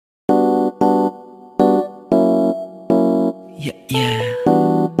Yeah, yeah.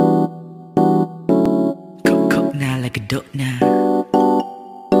 Coconut like a donut.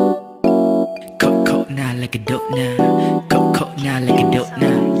 Coconut like a donut. Coconut like a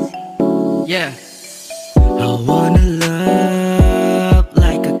donut. Yeah. I wanna love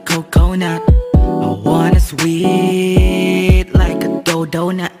like a coconut. I wanna sweet like a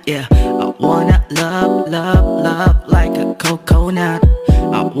donut. Yeah. I wanna love, love, love like a coconut.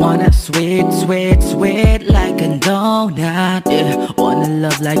 I wanna sweet, sweet, sweet like a donut. Yeah. Wanna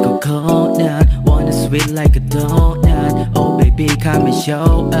love like a coconut. Wanna sweet like a donut. Oh baby, come and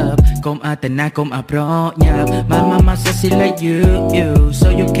show up. Come out the night, come out bro. Yeah. My mama says she like you. So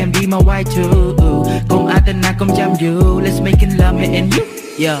you can be my wife too. Come out the night, come jam you. Let's make it love me and you.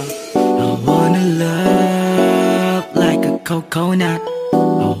 Yeah. I wanna love like a coconut.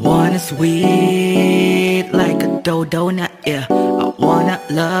 I wanna sweet like a donut. Yeah. I wanna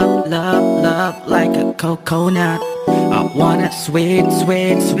love, love, love like a coconut. I wanna sweet,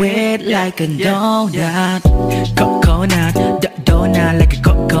 sweet, sweet like a donut. Coconut, donut like a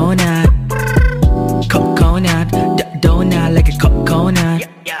coconut. Coconut, donut like a coconut.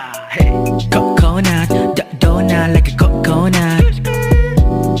 Coconut, donut like a coconut.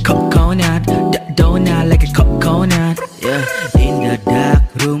 Coconut, donut like a coconut. Yeah. In the dark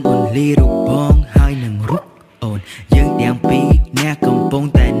room only រូបបងហើយនឹងរូបអូនយើងទាំងពីរអ្នកកំពុង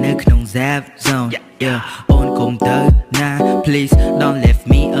តែនៅក្នុង Zap Zone. Yeah. អូនកុំទៅណា Please don't leave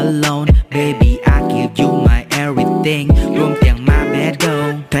me alone. Baby I give you my everything. រួមទាំង my bed go.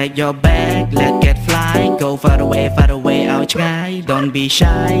 Take your bag, let's get fly. Go far away ឲ្យឆ្ងាយ Don't be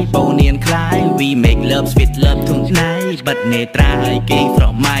shy បូននាងខ្លាយ We make love sweet love ធុងថ្ងៃ បិទនេត្រាឲ្យគេស្រ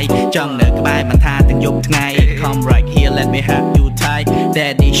មៃ ចង់នៅក្បែរមិនថាទាំងយប់ថ្ងៃ Come right here let me have you tight.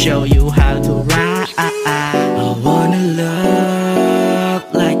 Daddy show you how to ride. I wanna love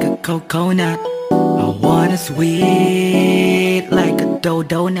like a coconut. I wanna sweet like a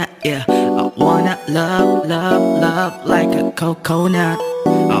donut. Yeah. I wanna love, love, love like a coconut.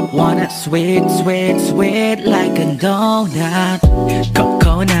 I wanna sweet, sweet, sweet like a donut.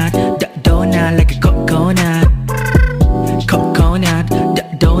 Coconut, donut like a coconut.